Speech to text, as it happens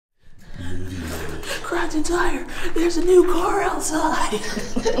Scratching tire. There's a new car outside.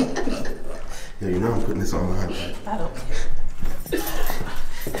 Yeah, you know I'm putting this on the iPad. I don't care.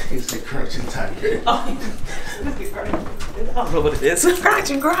 You say Scratching Tiger. I don't know what it is.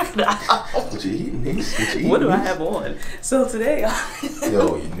 Scratching crocodile. What you eating, niece? What do I have on? So today,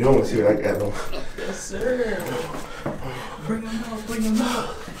 yo, you don't want to see what I got on. Yes, sir. Bring them out. Bring them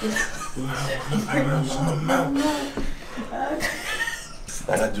out.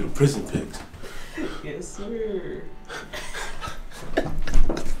 I gotta do the prison pics. Yes, sir.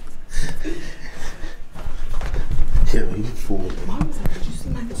 Yeah, you fool. Mom was like, did you see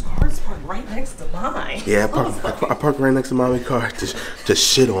my car's parked right next to mine? Yeah, I parked right next to mommy's car. Just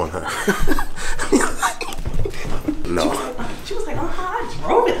shit on her. No. She was like, I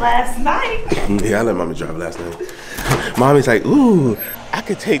drove it last night. Yeah, I let mommy drive it last night. Mommy's like, ooh, I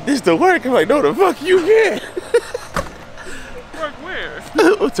could take this to work. I'm like, no, the fuck you can't. Work where?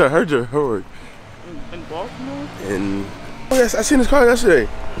 To her work. In Baltimore? And oh yes, I seen this car yesterday.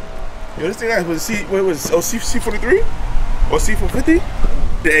 Yo, this thing was C43 or C450?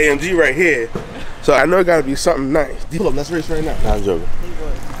 The AMG right here. So I know it gotta be something nice. Pull up, let's race right now. Nah, I'm joking.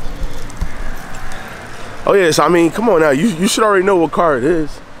 Oh yeah, so I mean, come on now. You should already know what car it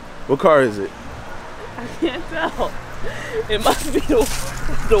is. What car is it? I can't tell. It must be the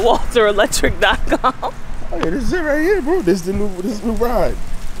WalterElectric.com. Oh yeah, this is it right here, bro. This is the new ride.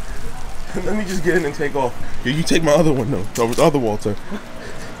 Let me just get in and take off. Yeah, you take my other one though. The other Walter.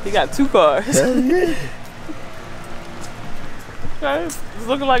 He got two cars. Hell yeah. Okay, it's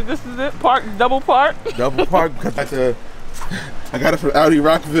looking like this is it. Double park. Double park because I got it from Audi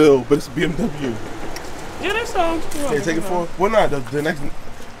Rockville, but it's a BMW. Yeah, that sounds cool. Yeah, take it for. Well, nah, the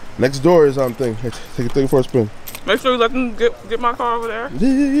next door is thing. Hey, take it for a spin. Make sure you let them get my car over there.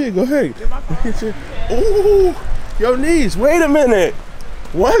 Yeah. Go ahead. Get my car. Ooh, yo, niece. Wait a minute.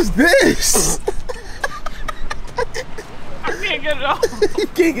 What's this? I can't get it off. You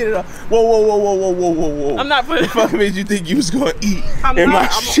can't get it off. Whoa. I'm not putting. The fuck made you think you was gonna eat I'm in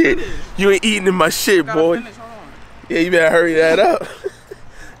not, my shit? You ain't eating in my shit, boy. Finish, hold on. Yeah, you better hurry that up.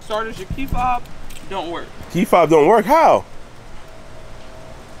 Starters, your key fob don't work. Key fob don't work. How?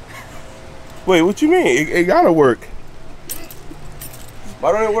 Wait, what you mean? It gotta work.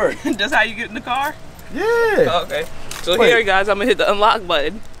 Why don't it work? That's how you get in the car? Yeah. Oh, okay. So Wait. here, guys, I'm gonna hit the unlock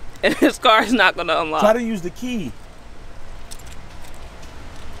button, and this car is not gonna unlock. Try to use the key.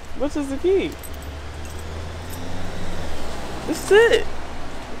 What's the key? This is it.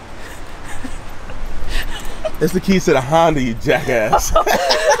 That's the keys to the Honda, you jackass.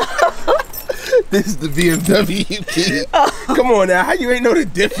 This is the BMW key. Come on now, how you ain't know the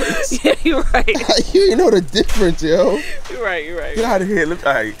difference? Yeah, you're right. You ain't know the difference, yo. You're right. Get out of here. Look,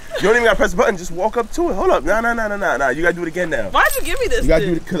 all right. You don't even gotta press the button, just walk up to it. Hold up. Nah. You gotta do it again now. Why'd you give me this? You gotta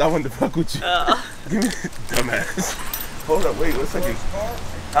do it because I wanted to fuck with you. Give me this, dumbass. Hold up, wait, 1 second.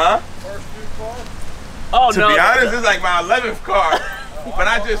 Huh? First new car? Oh, To no. be honest, it's like my 11th car, but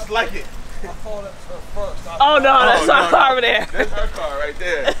I just like it. I thought it was her first. Oh, no, that's my car over there. That's her car right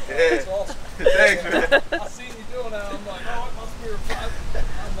there. Yeah. That's awesome. Thanks, man. I seen you doing that. I'm like, oh, it must be her.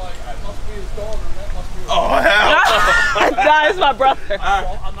 I'm like, it must be his daughter, and that must be her. Oh, hell. That is my brother.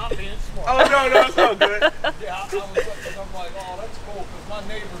 Well, I'm not being smart. Oh, no, it's all good. Yeah, I'm like, oh, that's cool, because my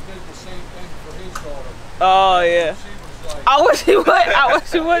neighbor did the same thing for his daughter. Oh, yeah. She was like, I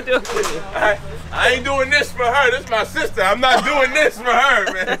wish he would do it. I ain't doing this for her. This is my sister. I'm not doing this for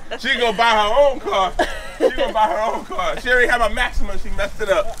her, man. She gonna buy her own car. She already had my Maxima. She messed it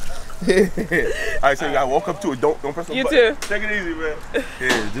up. All right, so you gotta walk up to it. Don't press the You button. too. Take it easy, man.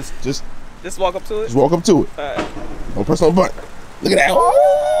 Yeah, Just walk up to it. just walk up to it. All right. Don't press no button. Look at that.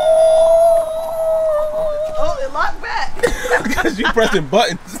 Oh, it locked back. Because you pressing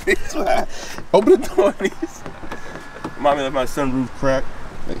buttons. Open the door, please. Mommy left my sunroof crack.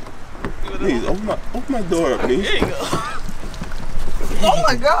 Please open my door up, please. There you go. Oh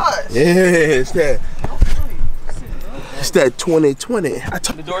my God. Yeah, it's that 2020.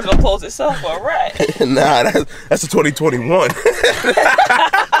 The door's gonna close itself. All right. Nah, that's a 2021.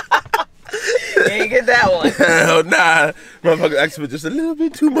 You ain't get that one. Hell nah. Motherfucker asked for just a little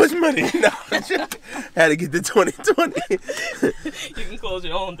bit too much money. No, had to get the 2020. You can close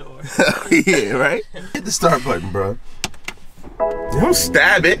your own door. Yeah, right? Hit the start button, bro. Don't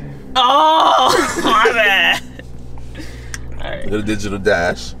stab it. Oh, my bad. All right. Little digital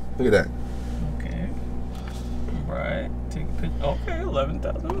dash. Look at that. Okay. Right. Take a picture. Okay,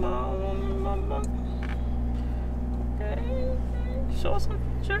 11,000 miles on my month. Okay. Show us some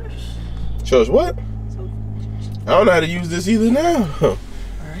pictures. Show us what? I don't know how to use this either now. All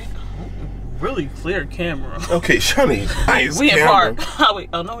right. really clear camera. Okay, Shani. Nice We in camera. park. Oh, wait.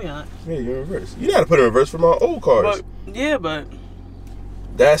 Oh, no, we not. Yeah, you're in reverse. You know how to put in reverse for my old cars. But, yeah, but...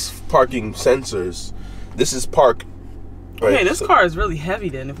 That's parking sensors. This is park. Right, Okay, this car is really heavy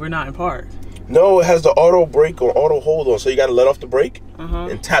then if we're not in park. No, it has the auto brake or auto hold on, so you gotta let off the brake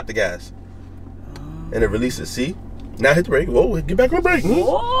and tap the gas. And it releases, see? Now hit the brake. Whoa, get back on the brake.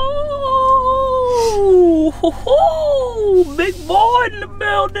 Whoa! Big boy in the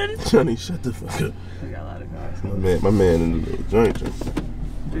building. Johnny, shut the fuck up. We got a lot of cars. My man in the little joint.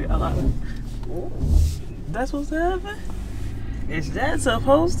 We got a lot of... That's what's happening? Is that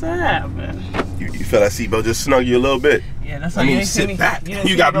supposed to happen? You feel that seatbelt just snug you a little bit? Yeah, that's how I mean, you sit back. You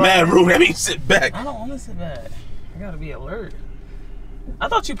You got mad room. That means sit back. I don't want to sit back. I gotta be alert. I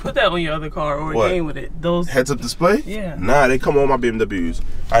thought you put that on your other car or What? came with it. Those Heads-up display? Yeah. Nah, they come on my BMWs.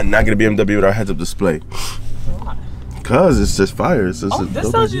 I did not get a BMW without heads-up display. Why? Cause it's just fire. It's just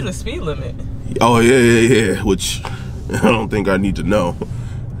This tells you the speed limit. Oh yeah. Which I don't think I need to know.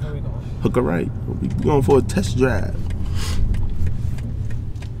 Where we going? Hook a right. We going for a test drive.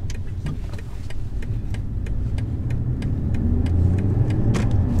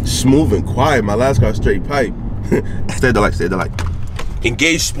 Smooth and quiet. My last car straight pipe. Stay the light.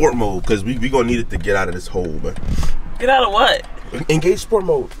 Engage sport mode, cause we gonna need it to get out of this hole, man. Get out of what? Engage sport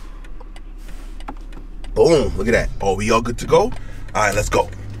mode. Boom, look at that. Oh, we all good to go? All right, let's go.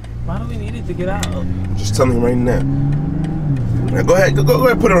 Why do we need it to get out? I'm just telling him right now. Now go ahead,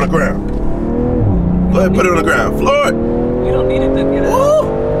 put it on the ground. Go ahead, put it on the ground. Floor it. You don't need it to get out.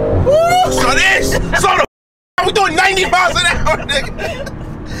 Woo! So this, we doing 90 miles an hour, nigga.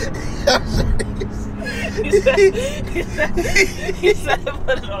 He said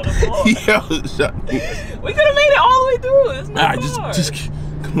put it on the floor. Yo, shut me. We could have made it all the way through. It's no Alright, car. just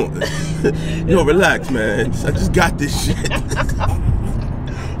come on. Yo, relax, man. I just got this shit.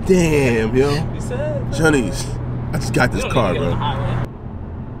 Damn, yo. You said. Johnny's. I just got this You don't car, need to get on the bro. highway.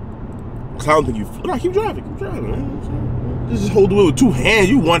 Cause I don't think you. No, keep driving, man. Just hold the wheel with two hands.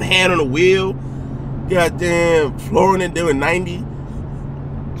 You one hand on the wheel. Goddamn, flooring it doing 90.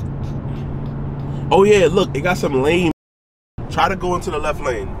 Oh yeah, look, it got some lane. Try to go into the left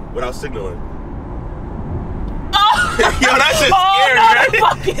lane without signaling. Oh! Yo, that shit's scary, no, right?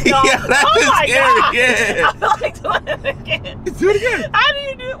 fucking no. Yeah, that Oh shit's my scary, God. yeah. I feel like doing it again. Do it again. How do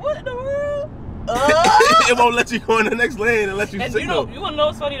you do it? What in the world? It won't let you go in the next lane unless you And signal. you wanna know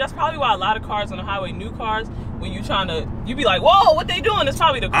what's funny? That's probably why a lot of cars on the highway, new cars, when you trying to, you be like, whoa, what they doing? It's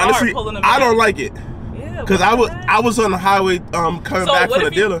probably the car Honestly, pulling them I in. don't like it. Yeah. Cause I was on the highway coming back from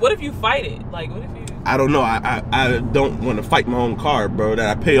the dealer. What if you fight it? Like, what if you? I don't know. I don't want to fight my own car, bro.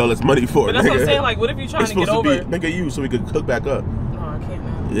 That I pay all this money for. But that's nigga. what I'm saying. Like, what if you trying It's to get supposed over? to be nigga you so we could hook back up. No, I can't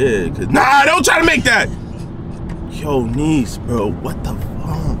now. Yeah, cause don't try to make that. Yo, niece, bro, what the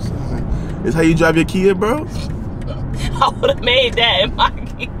fuck, son? Is how you drive your Kia, bro? I would have made that in my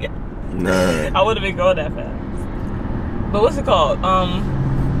Kia. Nah. I would have been going that fast. But what's it called?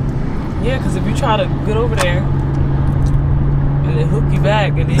 Yeah, because if you try to get over there and then hook you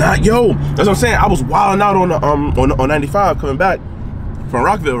back and then Yo, that's what I'm saying. I was wilding out on 95 coming back from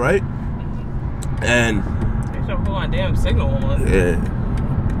Rockville, right? And they should put my damn signal on. yeah.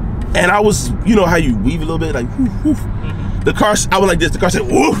 And I was, you know how you weave a little bit, like woof, woof. The car, I was like this. The car said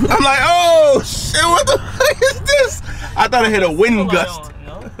woof. I'm like, oh shit, what the fuck is this? I thought I hit a wind gust.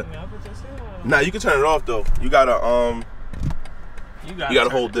 No, I mean, I put your signal on. Nah, you can turn it off though. You gotta You gotta turn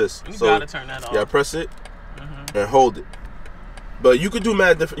hold it. this. You So gotta turn that off. yeah, press it and hold it. But you could do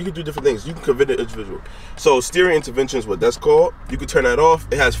you could do different things. You can convert it individual. So steering intervention is what that's called. You could turn that off.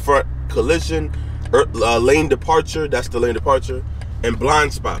 It has front collision, lane departure. That's the lane departure, and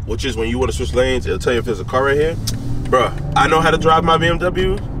blind spot, which is when you want to switch lanes. It'll tell you if there's a car right here. Bruh, I know how to drive my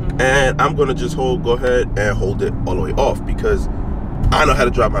BMW, and I'm gonna just go ahead and hold it all the way off because I know how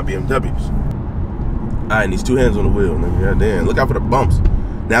to drive my BMWs. All right, these two hands on the wheel, nigga. Goddamn, look out for the bumps.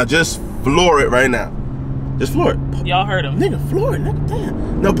 Now just floor it right now. Just floor it. Y'all heard him. Nigga, floor it, nigga,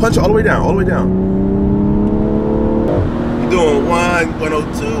 damn. No, punch it all the way down, all the way down. You doing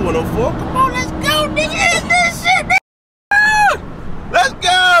 102, 104? Come on, let's go, nigga. It's this shit, nigga. Let's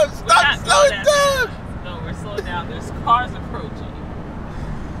go. Stop, slow it down. No, we're slowing down. There's cars approaching.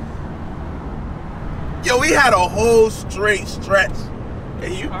 Yo, we had a whole straight stretch,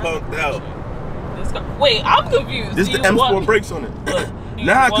 and you punked out. Wait, I'm confused. This is the M4 brakes on it.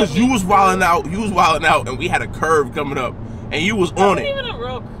 Nah, cause you was wilding out. You was wilding out, and we had a curve coming up, and you was on it. Even a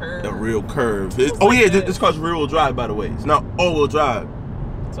real curve. A real curve. Oh yeah, this car's rear-wheel drive, by the way. It's not all-wheel drive.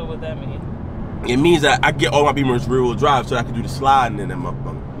 So what that mean? It means that I get all my Beamers rear-wheel drive, so I can do the sliding in them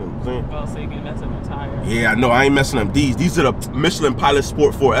I'm saying? Oh, so you can mess up your tires. Yeah, I know. I ain't messing up these. These are the Michelin Pilot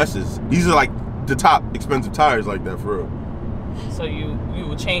Sport 4S's. These are like the top expensive tires like that for real. So you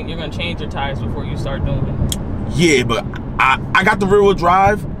will change. You're gonna change your tires before you start doing it. Yeah, but I got the rear wheel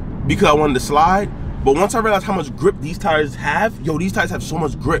drive because I wanted to slide. But once I realized how much grip these tires have, yo, these tires have so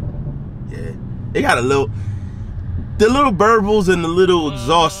much grip. Yeah, they got the little burbles and the little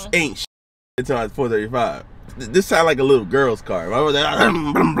exhaust ain't shit until I was 435. This sound like a little girl's car.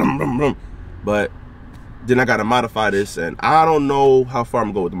 But then I gotta modify this, and I don't know how far I'm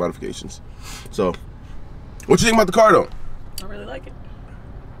gonna go with the modifications. So, what you think about the car though? I really like it.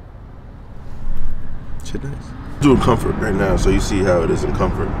 Shit nice. Doing comfort right now, so you see how it is in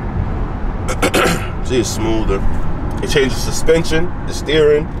comfort. See, it's smoother. It changed the suspension, the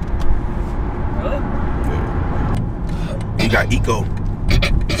steering. Really? Yeah. You got eco.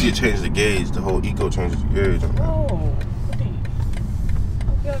 You see, it changed the gauge. The whole eco changes the gauge. Oh, pretty. I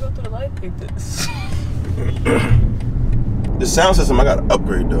gotta go through the light like this. The sound system, I gotta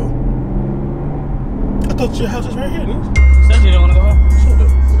upgrade though. I thought your house was right here. You said you don't want to go home. Shut up.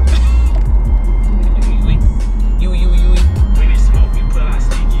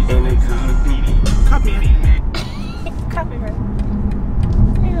 Copyright.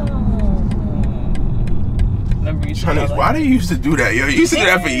 Remember you Chinese, why do you used to do that, yo? You used to do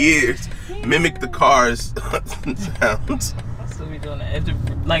that for years. Mimic the car's sounds. I'll still be doing that.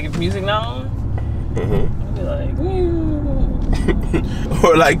 If music not on, I'll be like,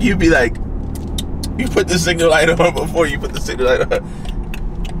 Or like you'd be like, you put the signal light on before you put the signal light on.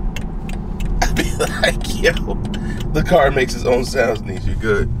 I'd be like, yo, the car makes its own sounds, Niche. You're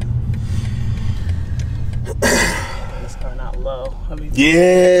good. this car not low. I mean,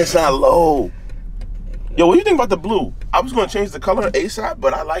 Yeah, it's not low. Yo, what do you think about the blue? I was gonna change the color ASAP,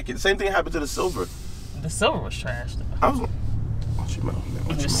 but I like it. Same thing happened to the silver. the silver was trash though. I was gonna, watch your mouth, man.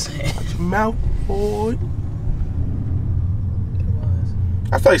 I'm just saying. Watch your mouth, boy. It was.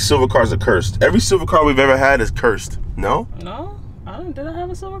 I feel like silver cars are cursed. Every silver car we've ever had is cursed. No? No, I don't. Did I have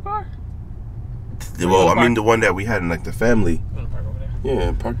a silver car? Well, I mean the one that we had in like the family. I'm gonna park over there.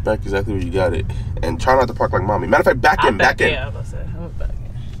 Yeah, park back exactly where you got it. And try not to park like mommy. Matter of fact, back in. Yeah, I was about to say, I'm back in.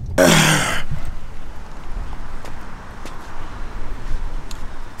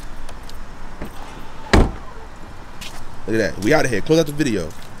 Look at that. We out of here. Close out the video.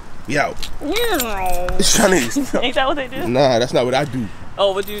 We out. It's Chinese. Ain't that what they do? Nah, that's not what I do.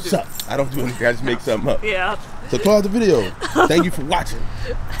 Oh, what do you do? Suck. I don't do anything. I just make something up. Yeah. So close out the video. Thank you for watching.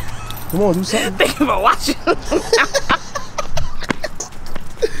 Come on, do something. Thank you for watching.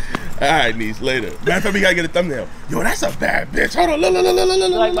 Alright, niece, later. Matter of fact, we gotta get a thumbnail. Yo, that's a bad bitch. Hold on.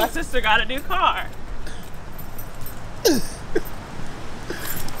 Look. Like my sister got a new car.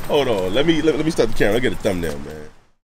 Hold on. Let me start the camera. I'll get a thumbnail, man.